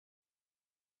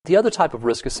The other type of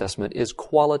risk assessment is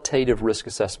qualitative risk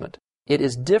assessment. It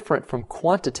is different from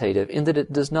quantitative in that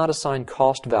it does not assign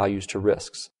cost values to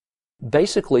risks.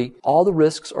 Basically, all the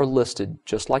risks are listed,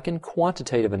 just like in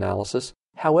quantitative analysis.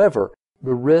 However,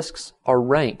 the risks are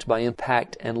ranked by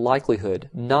impact and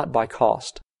likelihood, not by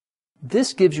cost.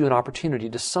 This gives you an opportunity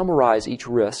to summarize each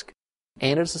risk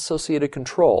and its associated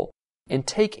control and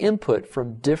take input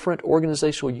from different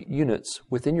organizational units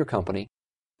within your company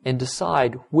and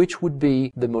decide which would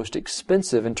be the most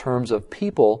expensive in terms of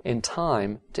people and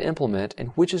time to implement and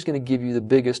which is going to give you the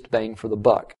biggest bang for the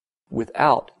buck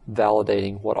without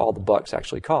validating what all the bucks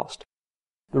actually cost.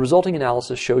 The resulting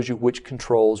analysis shows you which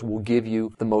controls will give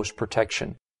you the most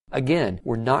protection. Again,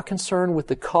 we're not concerned with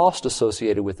the cost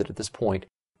associated with it at this point.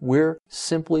 We're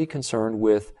simply concerned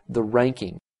with the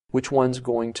ranking, which one's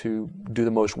going to do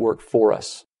the most work for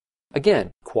us.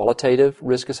 Again, qualitative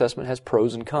risk assessment has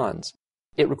pros and cons.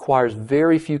 It requires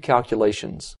very few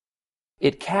calculations.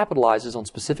 It capitalizes on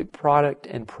specific product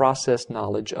and process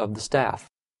knowledge of the staff.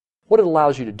 What it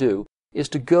allows you to do is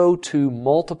to go to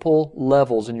multiple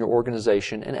levels in your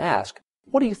organization and ask,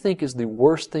 what do you think is the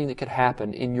worst thing that could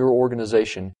happen in your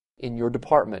organization, in your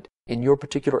department, in your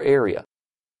particular area?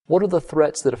 What are the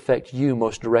threats that affect you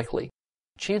most directly?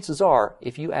 Chances are,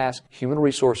 if you ask human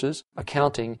resources,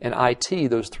 accounting, and IT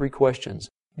those three questions,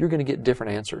 you're going to get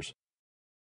different answers.